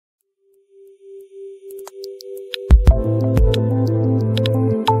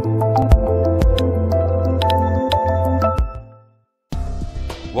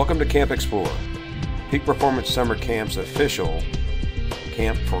Welcome to Camp XPlor, Peak Performance Summer Camp's official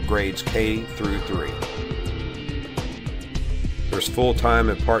camp for grades K through 3. There's full-time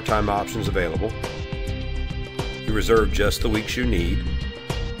and part-time options available. You reserve just the weeks you need.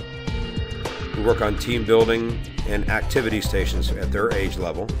 We work on team building and activity stations at their age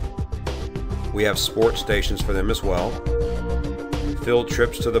level. We have sports stations for them as well. Field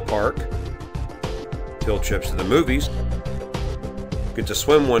trips to the park. Field trips to the movies. Get to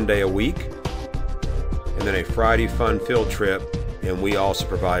swim one day a week. And then a Friday fun field trip, and we also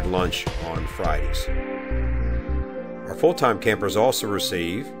provide lunch on Fridays. Our full-time campers also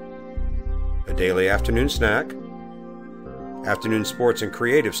receive a daily afternoon snack, afternoon sports and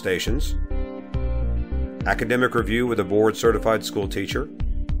creative stations, academic review with a board-certified school teacher,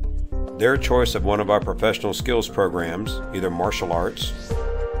 their choice of one of our professional skills programs, either martial arts,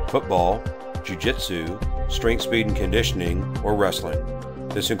 football, jiu-jitsu, strength, speed, and conditioning, or wrestling.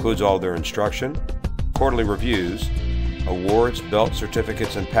 This includes all their instruction, quarterly reviews, awards, belt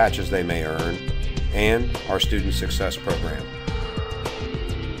certificates, and patches they may earn, and our Student Success Program.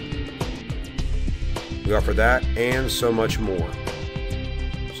 We offer that and so much more.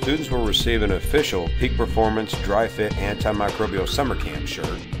 Students will receive an official Peak Performance Dry Fit Antimicrobial Summer Camp shirt.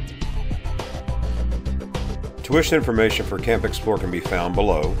 Tuition information for Camp XPlor can be found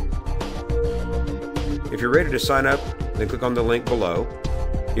below. If you're ready to sign up, then click on the link below.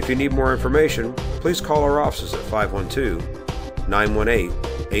 If you need more information, please call our offices at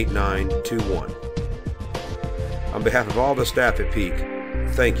 512-918-8921. On behalf of all the staff at Peak,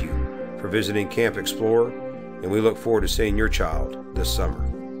 thank you for visiting Camp XPlor, and we look forward to seeing your child this summer.